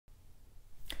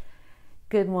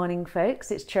Good morning, folks.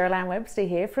 It's Cheryl-Ann Webster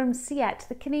here from CiiAT,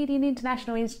 the Canadian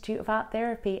International Institute of Art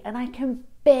Therapy, and I can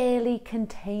barely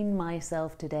contain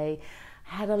myself today.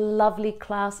 I had a lovely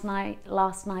class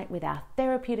last night with our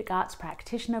Therapeutic Arts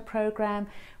Practitioner program.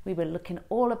 We were looking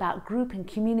all about group and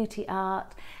community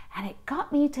art, and it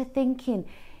got me to thinking,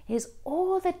 is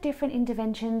all the different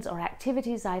interventions or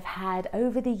activities I've had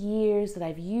over the years that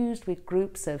I've used with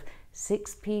groups of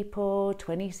 6 people,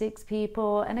 26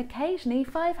 people, and occasionally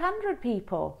 500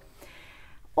 people,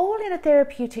 all in a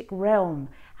therapeutic realm.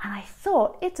 And I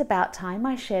thought it's about time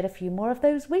I shared a few more of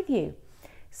those with you.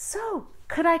 So,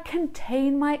 could I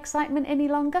contain my excitement any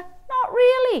longer? Not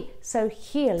really. So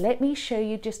here, let me show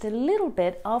you just a little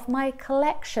bit of my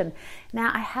collection.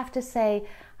 Now, I have to say,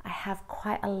 I have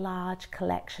quite a large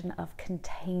collection of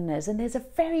containers, and there's a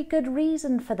very good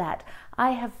reason for that.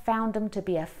 I have found them to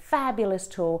be a fabulous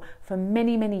tool for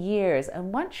many, many years.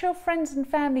 And once your friends and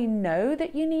family know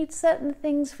that you need certain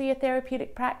things for your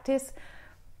therapeutic practice,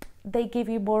 they give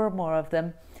you more and more of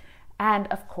them. And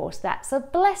of course, that's a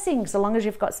blessing, so long as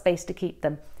you've got space to keep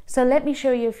them. So let me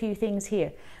show you a few things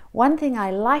here. One thing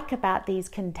I like about these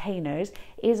containers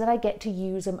is that I get to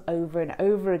use them over and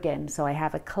over again. So I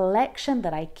have a collection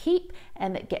that I keep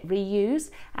and that get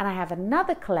reused, and I have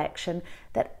another collection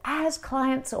that as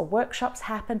clients or workshops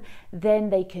happen, then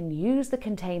they can use the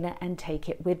container and take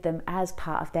it with them as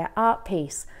part of their art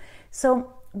piece.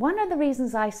 So one of the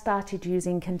reasons I started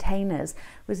using containers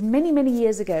was many, many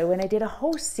years ago when I did a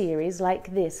whole series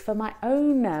like this for my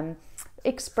own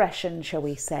expression, shall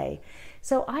we say.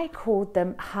 So I called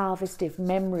them Harvest of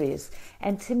Memories,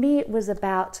 and to me it was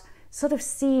about sort of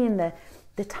seeing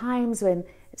the times when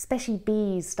especially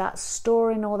bees start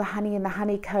storing all the honey in the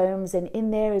honeycombs, and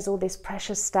in there is all this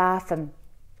precious stuff, and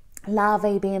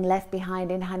larvae being left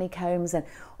behind in honeycombs, and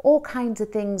all kinds of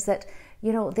things that,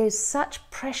 you know, there's such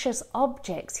precious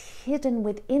objects hidden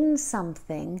within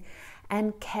something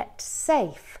and kept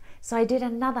safe. So I did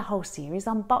another whole series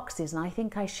on boxes, and I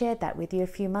think I shared that with you a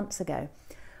few months ago.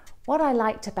 What I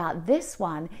liked about this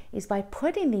one is by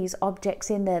putting these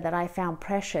objects in there that I found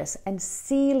precious and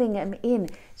sealing them in.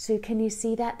 So can you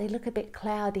see that? They look a bit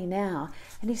cloudy now,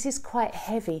 and this is quite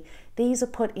heavy. These are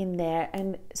put in there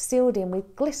and sealed in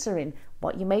with glycerin,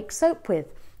 what you make soap with.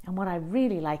 And what I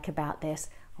really like about this,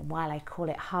 and why I call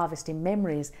it Harvesting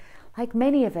Memories, like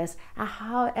many of us,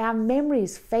 our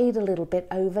memories fade a little bit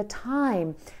over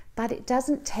time, but it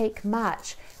doesn't take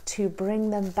much to bring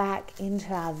them back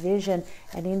into our vision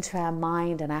and into our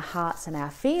mind and our hearts and our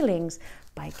feelings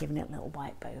by giving it a little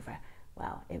wipe over.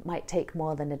 Well, it might take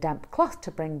more than a damp cloth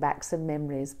to bring back some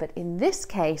memories, but in this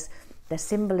case, the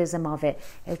symbolism of it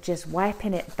is just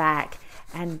wiping it back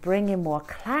and bringing more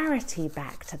clarity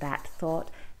back to that thought,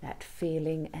 that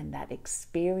feeling, and that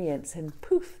experience, and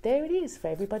poof, there it is for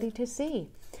everybody to see.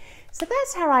 So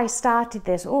that's how I started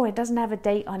this. Oh, it doesn't have a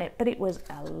date on it, but it was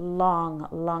a long,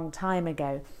 long time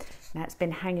ago. Now it's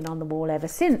been hanging on the wall ever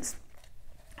since.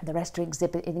 The rest are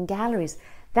exhibited in galleries.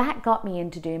 That got me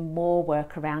into doing more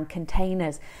work around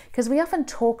containers, because we often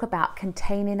talk about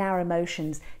containing our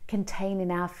emotions,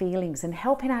 containing our feelings, and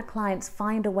helping our clients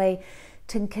find a way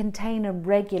to contain and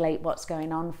regulate what's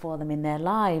going on for them in their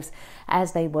lives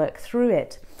as they work through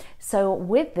it. So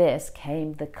with this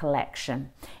came the collection.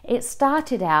 It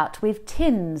started out with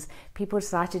tins. People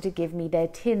started to give me their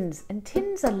tins, and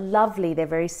tins are lovely. They're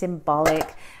very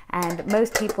symbolic, and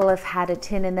most people have had a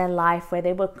tin in their life where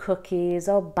they were cookies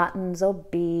or buttons or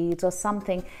beads or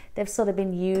something. They've sort of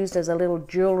been used as a little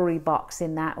jewelry box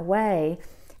in that way,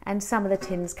 and some of the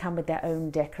tins come with their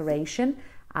own decoration,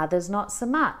 others not so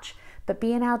much. But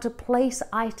being able to place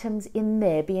items in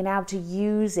there, being able to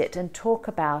use it and talk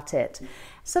about it.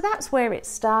 So that's where it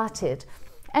started.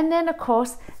 And then, of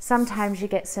course, sometimes you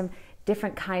get some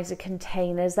different kinds of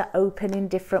containers that open in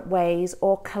different ways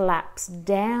or collapse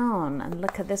down. And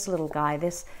look at this little guy.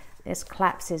 This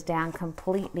collapses down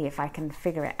completely, if I can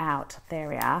figure it out. There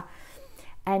we are.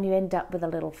 And you end up with a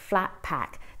little flat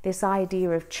pack. This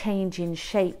idea of changing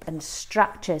shape and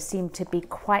structure seemed to be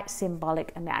quite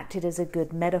symbolic and acted as a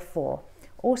good metaphor.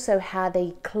 Also how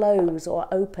they close or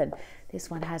open. This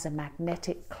one has a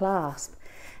magnetic clasp.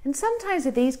 And sometimes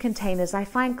with these containers, I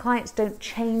find clients don't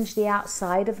change the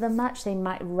outside of them much. They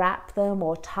might wrap them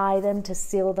or tie them to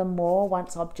seal them more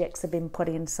once objects have been put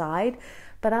inside.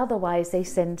 But otherwise, they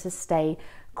tend to stay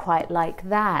quite like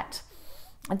that.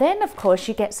 And then, of course,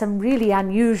 you get some really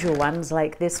unusual ones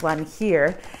like this one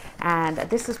here. And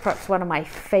this is perhaps one of my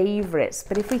favorites.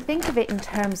 But if we think of it in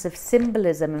terms of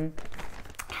symbolism,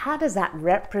 how does that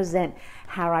represent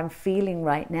how I'm feeling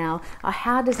right now? Or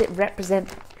how does it represent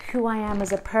who I am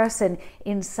as a person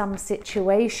in some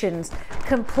situations,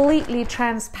 completely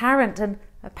transparent and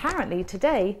apparently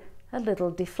today a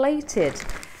little deflated.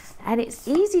 And it's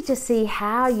easy to see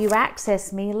how you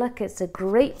access me. Look, it's a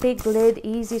great big lid,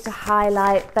 easy to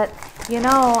highlight, but you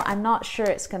know, I'm not sure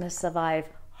it's going to survive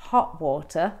hot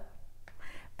water,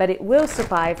 but it will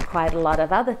survive quite a lot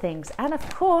of other things. And of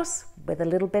course, with a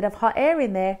little bit of hot air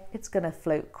in there, it's going to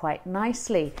float quite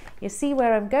nicely. You see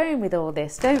where I'm going with all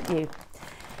this, don't you?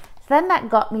 Then that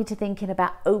got me to thinking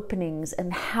about openings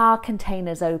and how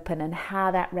containers open and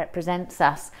how that represents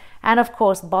us. And of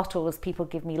course, bottles. People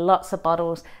give me lots of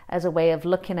bottles as a way of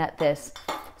looking at this.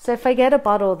 So if I get a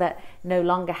bottle that no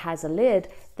longer has a lid,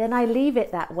 then I leave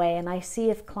it that way and I see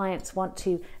if clients want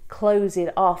to close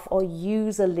it off or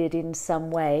use a lid in some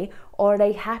way, or are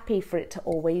they happy for it to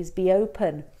always be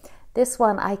open. This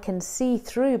one I can see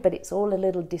through, but it's all a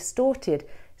little distorted.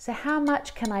 So how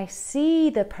much can I see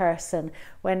the person?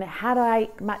 How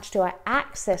much do I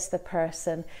access the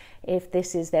person if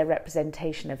this is their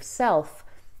representation of self?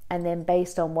 And then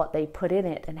based on what they put in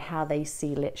it and how they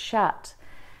seal it shut.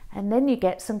 And then you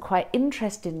get some quite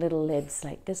interesting little lids,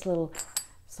 like this little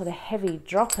sort of heavy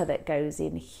dropper that goes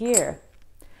in here.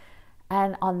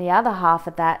 And on the other half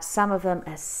of that, some of them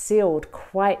are sealed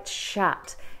quite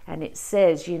shut. And it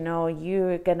says, you know,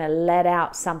 you're going to let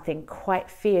out something quite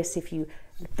fierce if you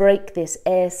break this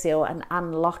air seal and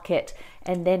unlock it.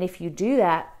 And then if you do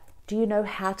that, do you know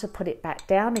how to put it back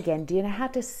down again? Do you know how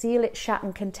to seal it shut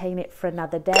and contain it for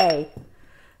another day?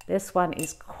 This one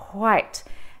is quite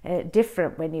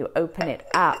different when you open it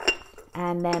up,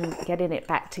 and then getting it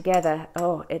back together,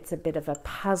 oh, it's a bit of a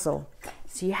puzzle.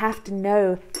 So you have to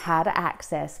know how to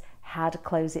access, how to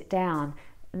close it down,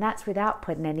 and that's without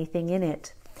putting anything in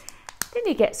it. Then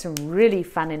you get some really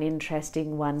fun and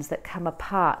interesting ones that come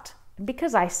apart. And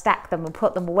because I stack them and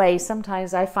put them away,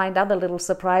 sometimes I find other little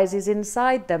surprises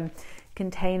inside them,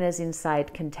 containers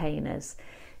inside containers.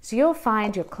 So you'll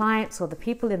find your clients or the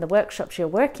people in the workshops you're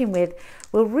working with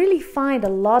will really find a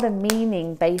lot of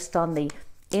meaning based on the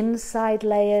inside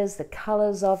layers, the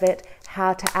colors of it,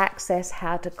 how to access,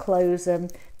 how to close them,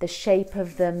 the shape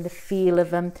of them, the feel of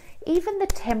them, even the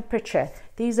temperature.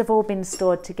 These have all been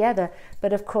stored together,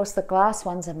 but of course the glass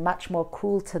ones are much more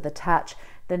cool to the touch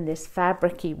than this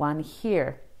fabricy one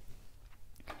here.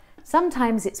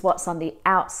 Sometimes it's what's on the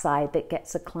outside that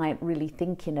gets a client really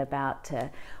thinking about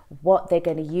what they're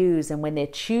going to use, and when they're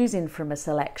choosing from a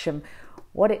selection,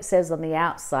 what it says on the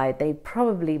outside, they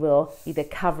probably will either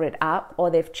cover it up or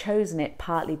they've chosen it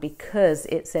partly because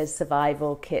it says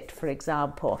survival kit, for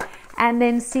example. And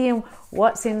then seeing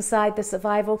what's inside the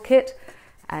survival kit,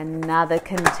 another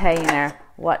container.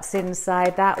 What's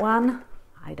inside that one?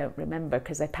 I don't remember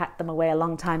because I packed them away a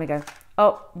long time ago.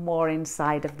 Oh, more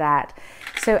inside of that.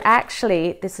 So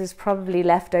actually, this is probably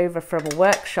left over from a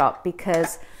workshop,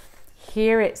 because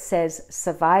here it says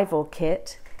survival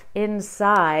kit.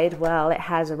 Inside, well, it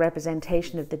has a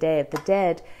representation of the Day of the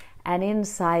Dead, and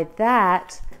inside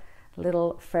that,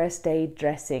 little first aid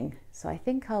dressing. So I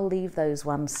think I'll leave those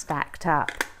ones stacked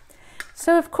up.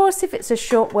 So of course, if it's a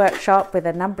short workshop with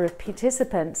a number of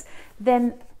participants,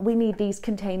 then we need these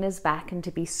containers back and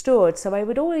to be stored. So I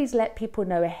would always let people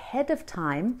know ahead of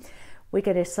time, we're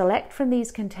going to select from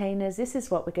these containers, this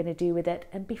is what we're going to do with it,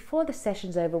 and before the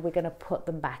session's over, we're going to put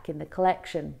them back in the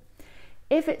collection.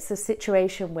 If it's a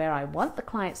situation where I want the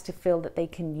clients to feel that they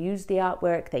can use the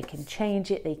artwork, they can change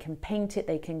it, they can paint it,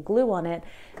 they can glue on it,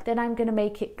 then I'm going to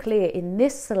make it clear in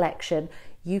this selection,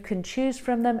 you can choose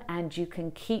from them and you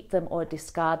can keep them or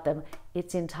discard them.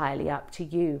 It's entirely up to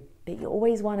you. But you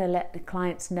always want to let the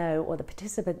clients know, or the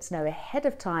participants know ahead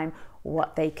of time,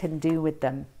 what they can do with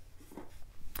them.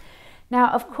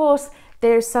 Now, of course,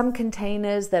 there's some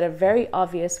containers that are very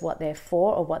obvious what they're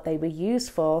for or what they were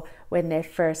used for when they're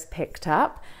first picked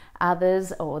up.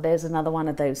 Others, or there's another one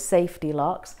of those safety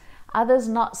locks. Others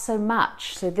not so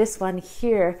much. So this one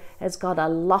here has got a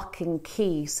lock and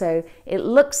key. So it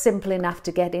looks simple enough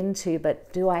to get into,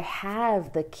 but do I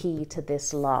have the key to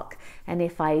this lock? And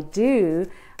if I do,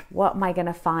 what am I going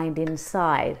to find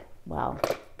inside? Well,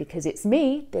 because it's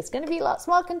me, there's going to be lots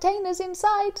more containers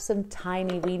inside, some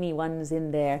tiny weeny ones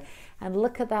in there. And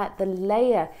look at that, the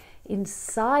layer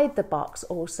inside the box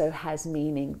also has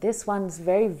meaning. This one's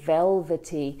very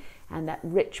velvety and that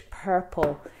rich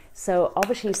purple. So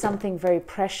obviously something very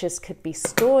precious could be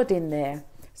stored in there.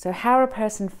 So how a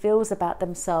person feels about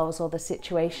themselves or the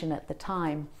situation at the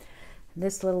time. And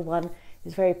this little one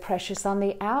is very precious on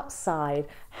the outside,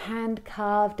 hand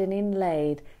carved and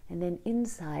inlaid. And then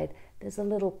inside, there's a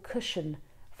little cushion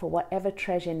for whatever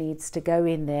treasure needs to go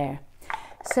in there.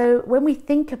 So when we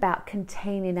think about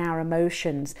containing our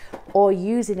emotions or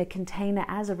using a container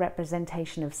as a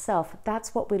representation of self,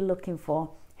 that's what we're looking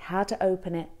for. How to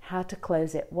open it, how to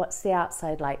close it, what's the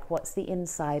outside like, what's the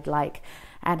inside like,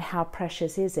 and how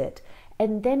precious is it?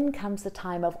 And then comes the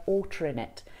time of altering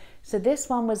it. So this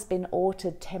one was been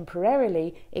altered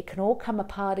temporarily. It can all come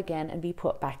apart again and be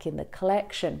put back in the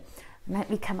collection. Let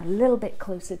me come a little bit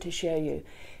closer to show you.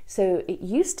 So it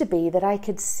used to be that I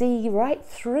could see right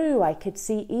through, I could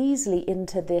see easily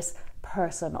into this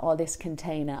person or this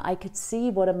container. I could see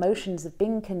what emotions have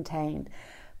been contained.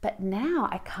 But now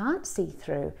I can't see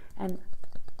through, and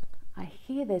I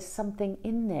hear there's something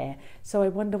in there. So I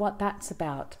wonder what that's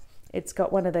about. It's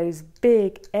got one of those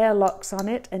big airlocks on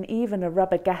it and even a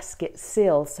rubber gasket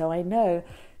seal. So I know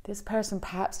this person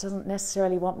perhaps doesn't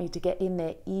necessarily want me to get in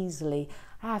there easily.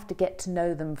 I have to get to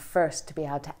know them first to be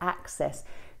able to access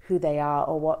who they are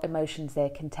or what emotions they're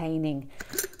containing.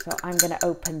 So I'm going to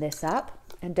open this up.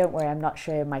 And don't worry, I'm not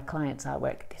showing my client's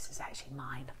artwork. This is actually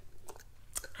mine.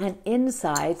 And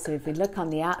inside, so if we look on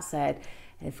the outside,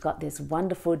 it's got this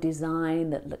wonderful design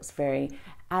that looks very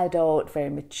adult, very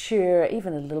mature,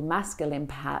 even a little masculine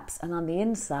perhaps. And on the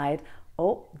inside,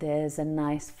 oh, there's a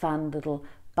nice fun little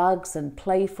bugs and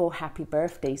playful happy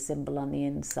birthday symbol on the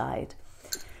inside.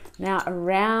 Now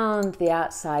around the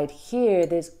outside here,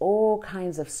 there's all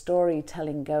kinds of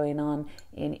storytelling going on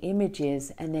in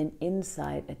images, and then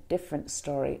inside a different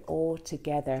story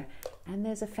altogether. And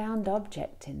there's a found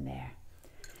object in there.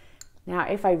 Now,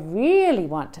 if I really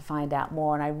want to find out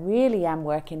more, and I really am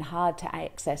working hard to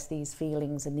access these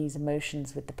feelings and these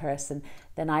emotions with the person,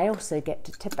 then I also get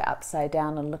to tip it upside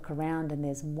down and look around, and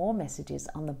there's more messages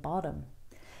on the bottom.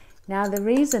 Now, the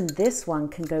reason this one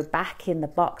can go back in the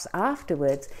box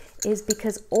afterwards is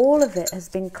because all of it has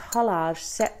been collaged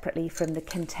separately from the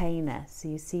container. So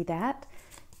you see that?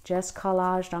 Just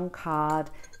collaged on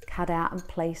card, cut out and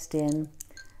placed in.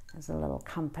 There's a little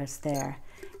compass there.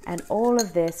 And all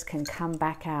of this can come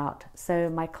back out.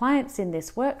 So my clients in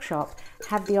this workshop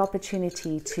have the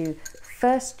opportunity to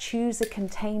first choose a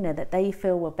container that they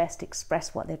feel will best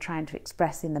express what they're trying to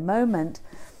express in the moment.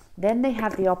 Then they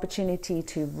have the opportunity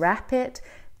to wrap it,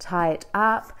 tie it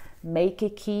up, make a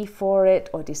key for it,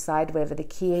 or decide whether the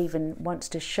key even wants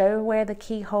to show where the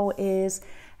keyhole is.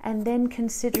 And then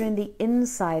considering the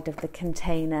inside of the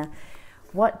container.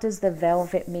 What does the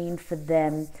velvet mean for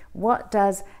them? What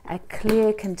does a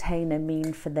clear container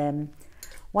mean for them?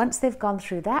 Once they've gone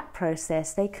through that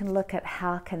process, they can look at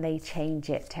how can they change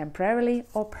it temporarily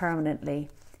or permanently.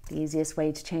 The easiest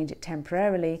way to change it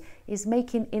temporarily is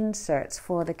making inserts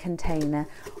for the container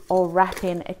or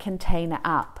wrapping a container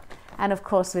up. And of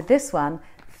course with this one,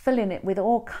 filling it with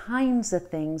all kinds of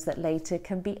things that later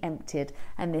can be emptied,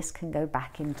 and this can go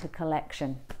back into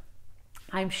collection.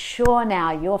 I'm sure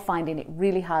now you're finding it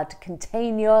really hard to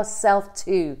contain yourself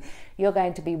too. You're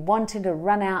going to be wanting to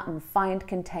run out and find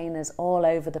containers all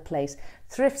over the place.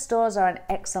 Thrift stores are an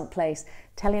excellent place.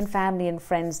 Telling family and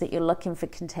friends that you're looking for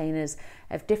containers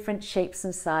of different shapes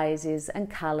and sizes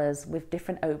and colors with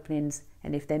different openings.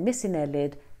 And if they're missing their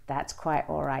lid, that's quite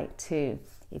all right too.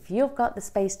 If you've got the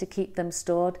space to keep them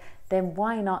stored, then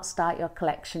why not start your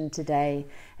collection today?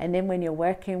 And then when you're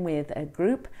working with a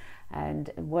group, and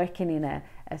working in a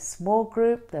small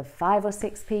group of 5 or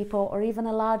 6 people, or even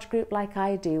a large group like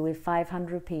I do with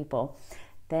 500 people,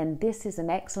 then this is an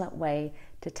excellent way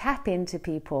to tap into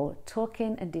people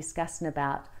talking and discussing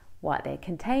about what they're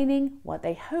containing, what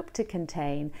they hope to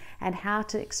contain, and how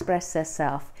to express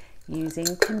themselves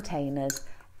using containers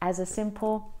as a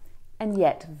simple and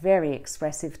yet very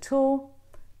expressive tool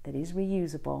that is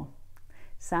reusable.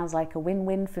 Sounds like a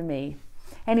win-win for me.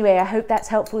 Anyway, I hope that's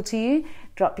helpful to you.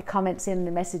 Drop your comments in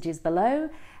the messages below,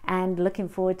 and looking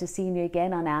forward to seeing you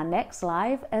again on our next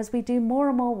live as we do more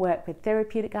and more work with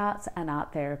therapeutic arts and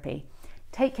art therapy.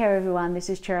 Take care, everyone. This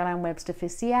is Cheryl-Ann Webster for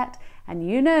CiiAT, and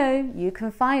you know you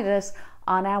can find us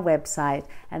on our website,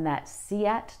 and that's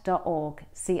ciiat.org,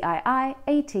 CiiAT.org.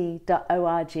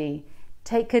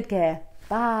 Take good care.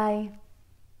 Bye.